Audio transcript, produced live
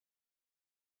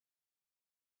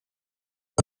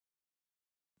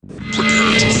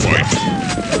Prepare to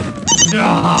fight.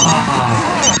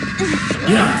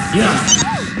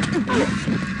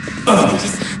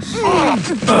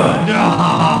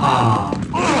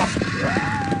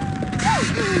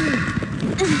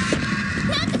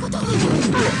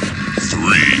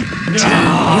 Three, two,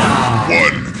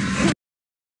 one.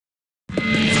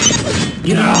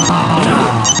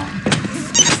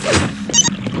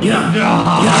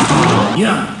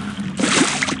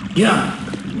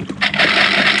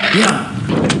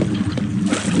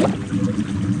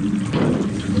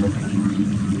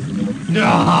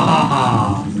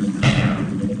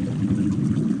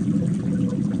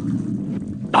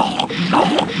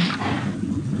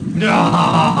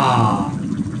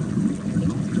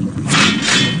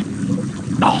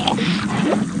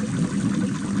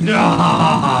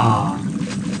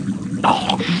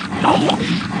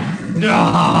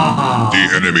 The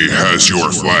enemy has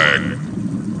your flag.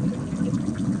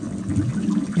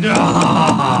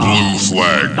 Blue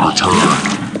flag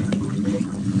returned.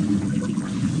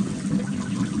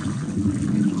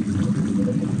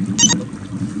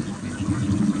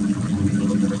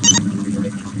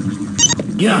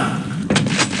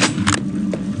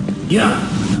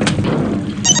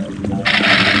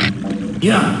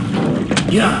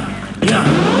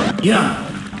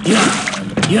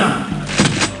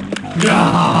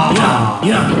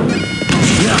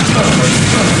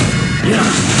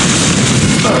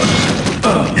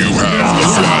 You have the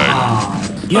flag.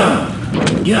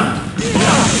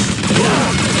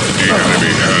 The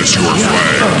enemy has your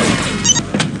flag.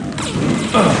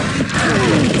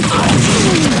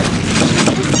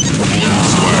 Blue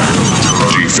flag.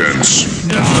 Defense.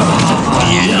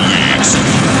 Blue leads.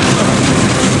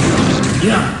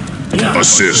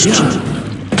 Assist.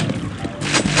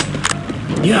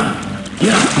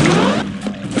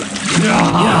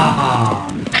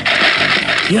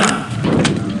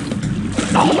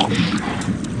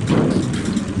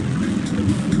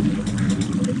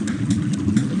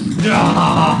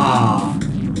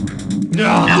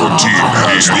 Your team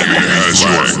has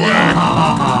your flag.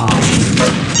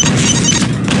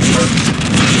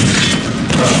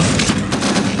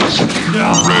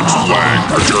 Red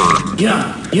flag return.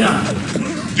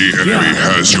 The enemy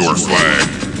has your flag.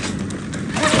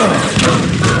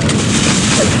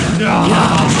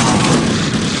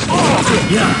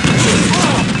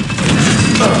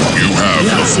 You have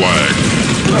the flag.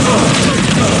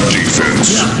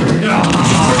 Defense.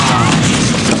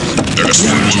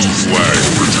 Excellent. Blue flag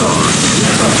return.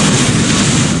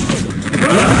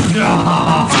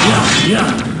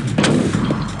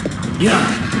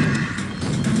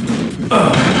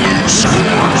 Blue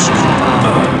scores.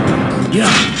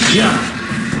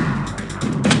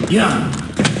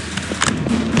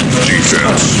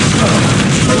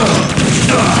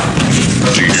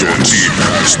 Defense. Your team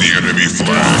has the enemy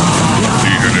flag.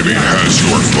 The enemy has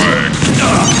your flag.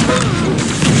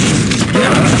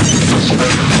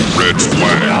 Red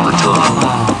flag return.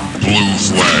 Blue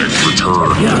flag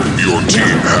return. Your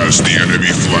team has the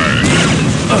enemy flag.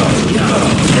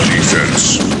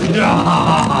 Defense.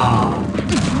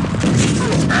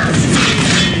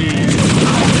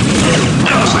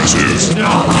 Impressive.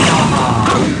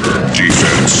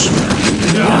 Defense.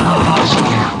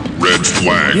 Red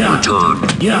flag return.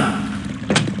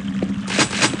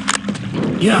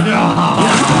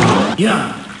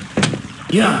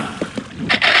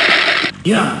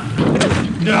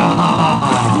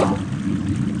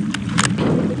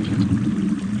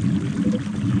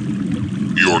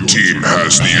 Your team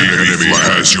has the enemy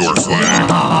has your flag.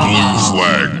 Blue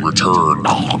flag return.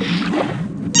 Blue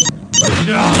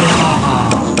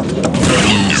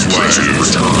flag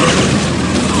return.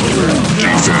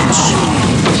 Defense.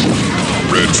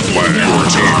 Red flag. Your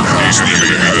team has the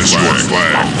enemy has your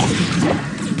flag.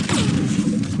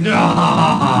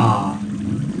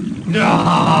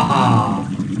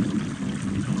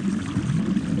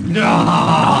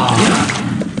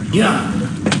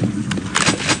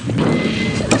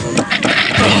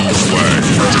 Blue flag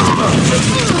return.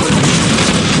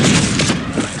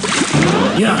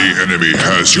 The enemy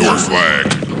has your flag.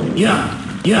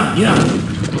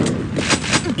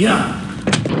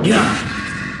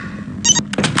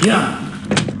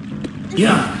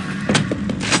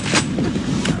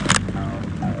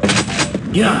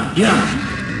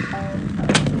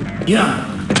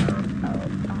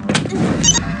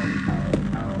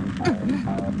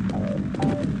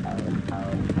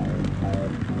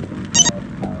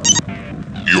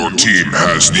 Your team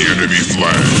has the enemy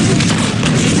flag.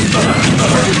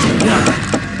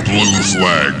 Blue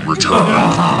flag return.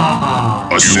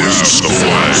 Assist the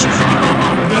flag.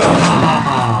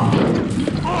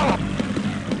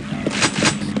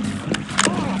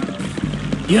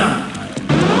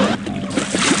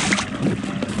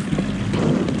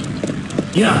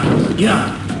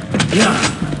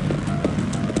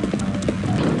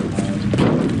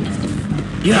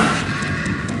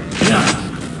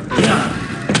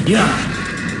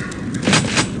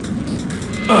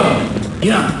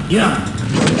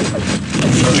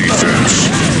 Defense.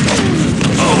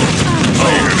 The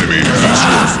enemy has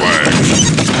your flag.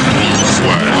 Blue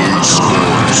flag. Blue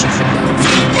scores.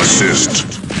 Assist.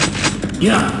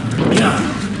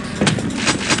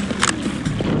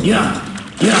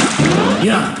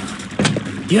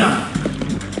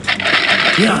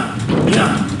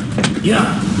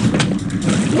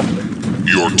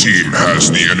 Your team has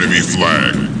the enemy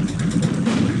flag.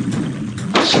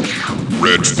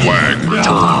 Red flag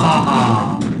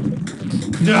returned.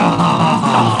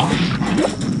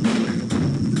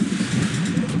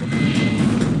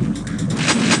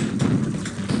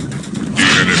 The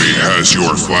enemy has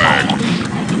your flag.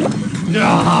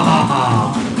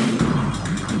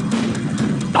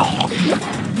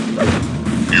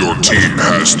 Your team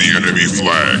has the enemy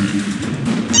flag.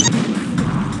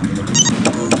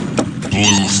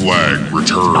 Blue flag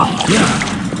returned.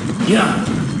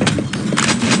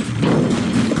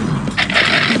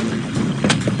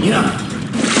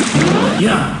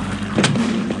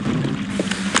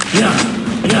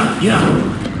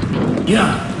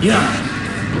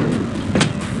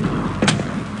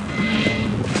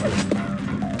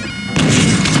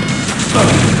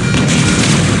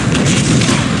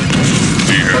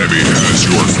 The enemy has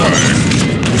your flag.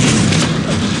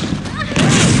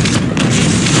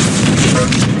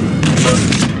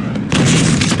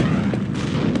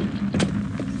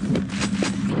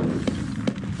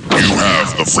 You have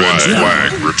the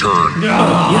flag returned.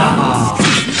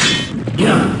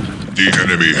 The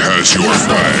enemy has your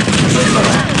flag.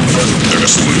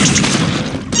 Excellent.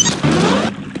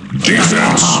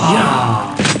 Defense.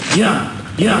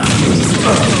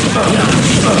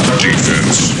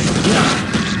 Defense.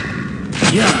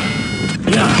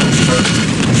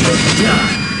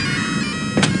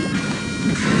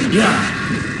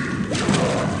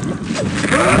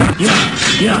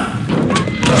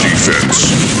 Defense.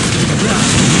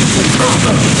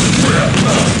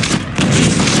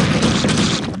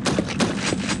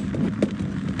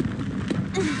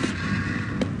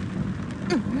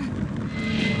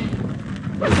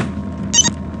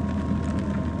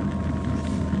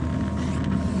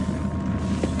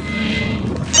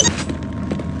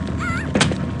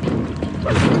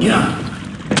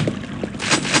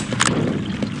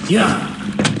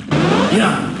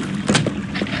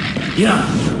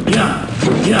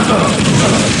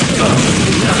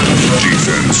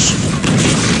 Defense.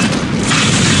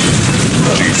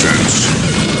 Defense.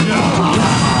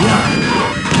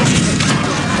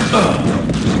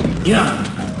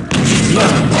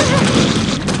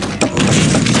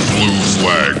 Blue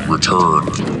flag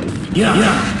returned.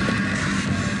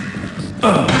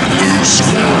 Blue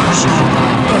scores.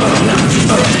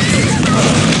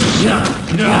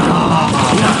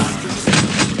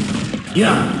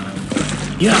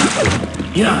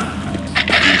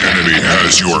 The enemy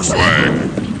has your flag.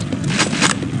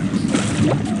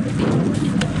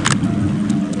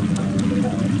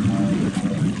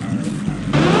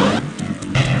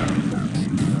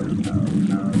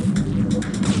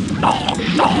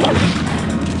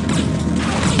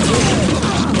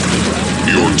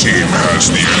 Your team has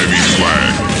the enemy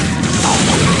flag.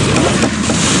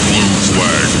 Blue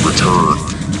flag returned.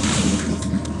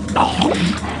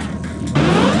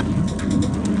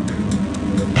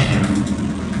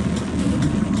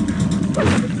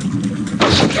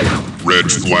 Red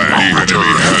flag. The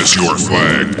enemy has your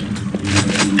flag.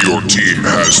 Your team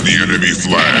has the enemy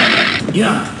flag.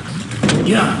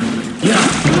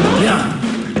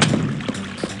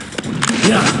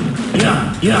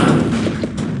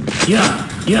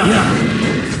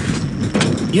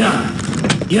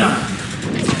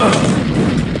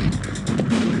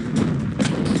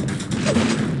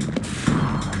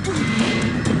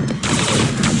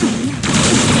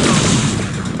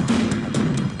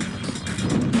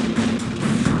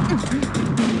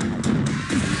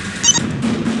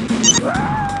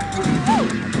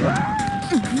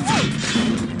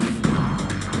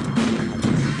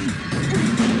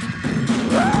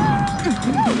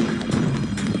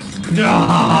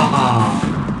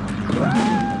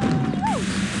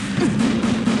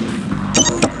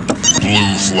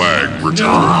 Blue flag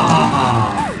returned.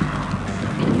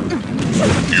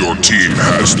 Your team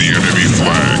has the enemy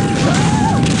flag.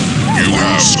 You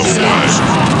have the flag.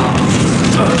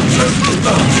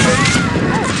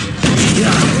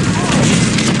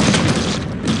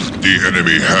 The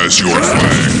enemy has your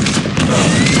flag.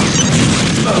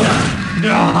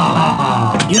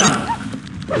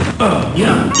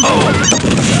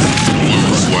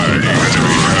 Blue flag.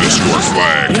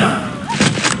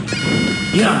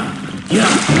 Enemy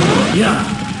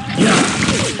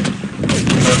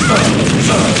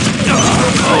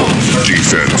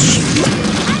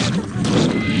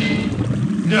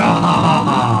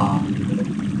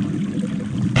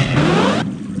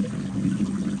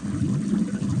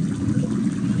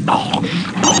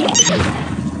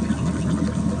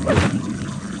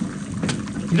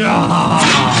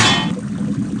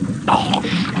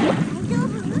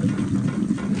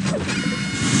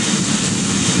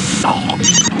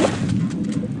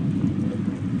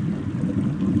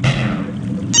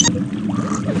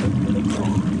has your flag.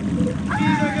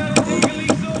 Defense.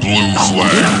 Blue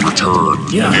flag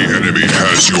returned. The enemy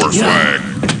has your flag.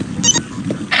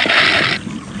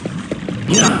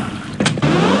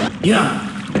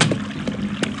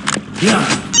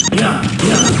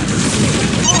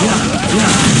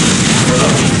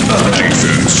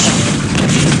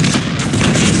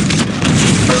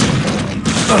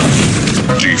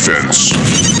 Defense.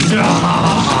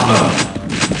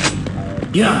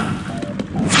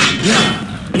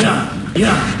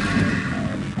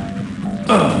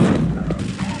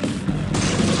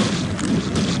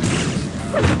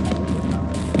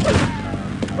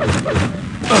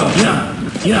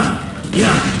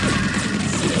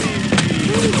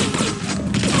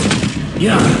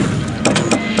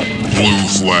 Blue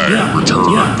flag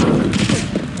returned.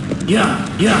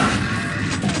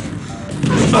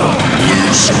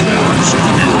 Blue scores.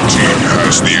 Your team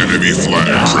has the enemy flag.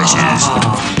 Impressive.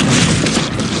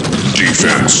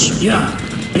 Defense.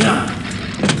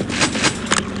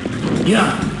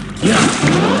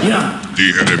 The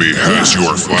enemy has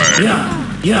your flag.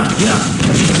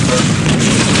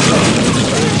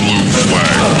 Blue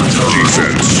flag.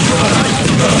 Defense.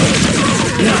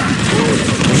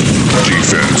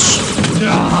 Defense.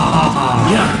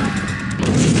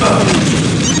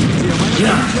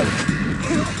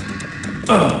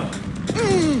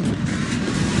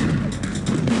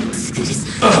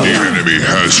 The enemy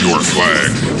has your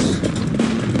flag.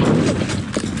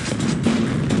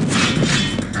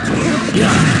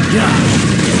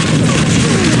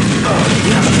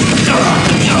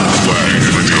 Flag,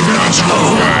 enemy has your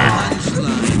flag.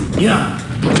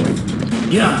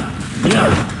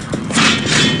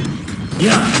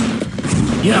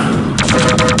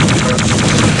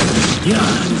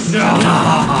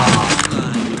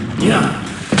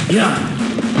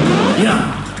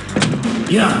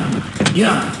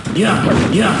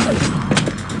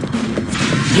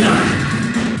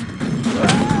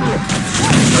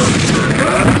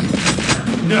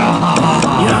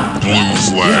 Blue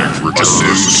flag returns.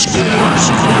 Scores.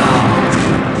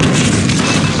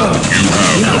 You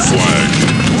have the flag.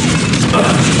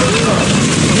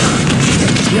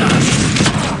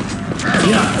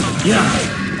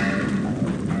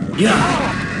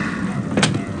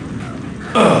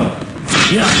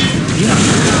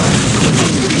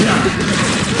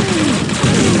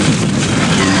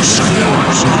 Blue scores.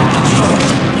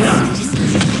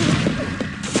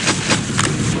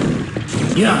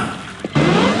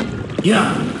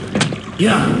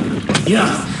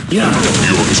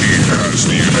 Your team has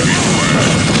the enemy flag.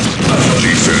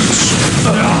 Defense.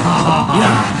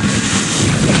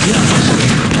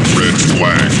 Red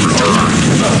flag returned.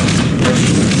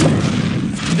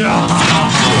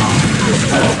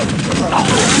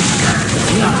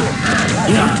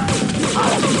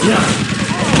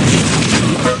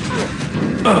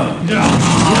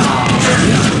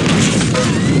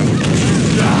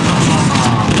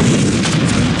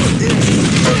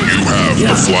 You have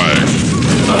the flag.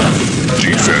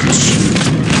 Defense.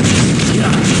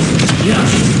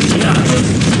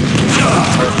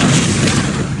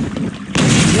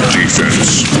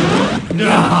 Defense.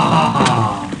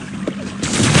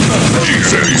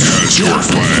 Defense has your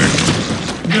flag.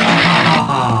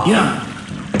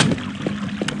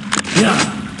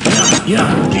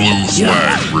 Blue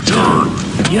flag returned.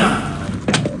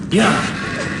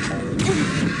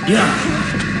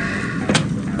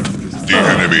 The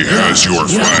enemy has your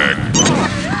flag.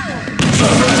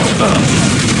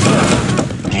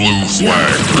 Blue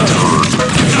flag returned.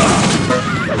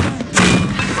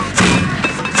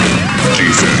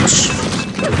 Defense.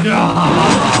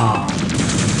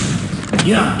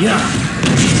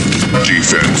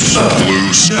 Defense.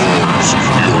 Blue scores.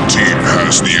 Your team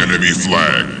has the enemy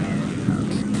flag.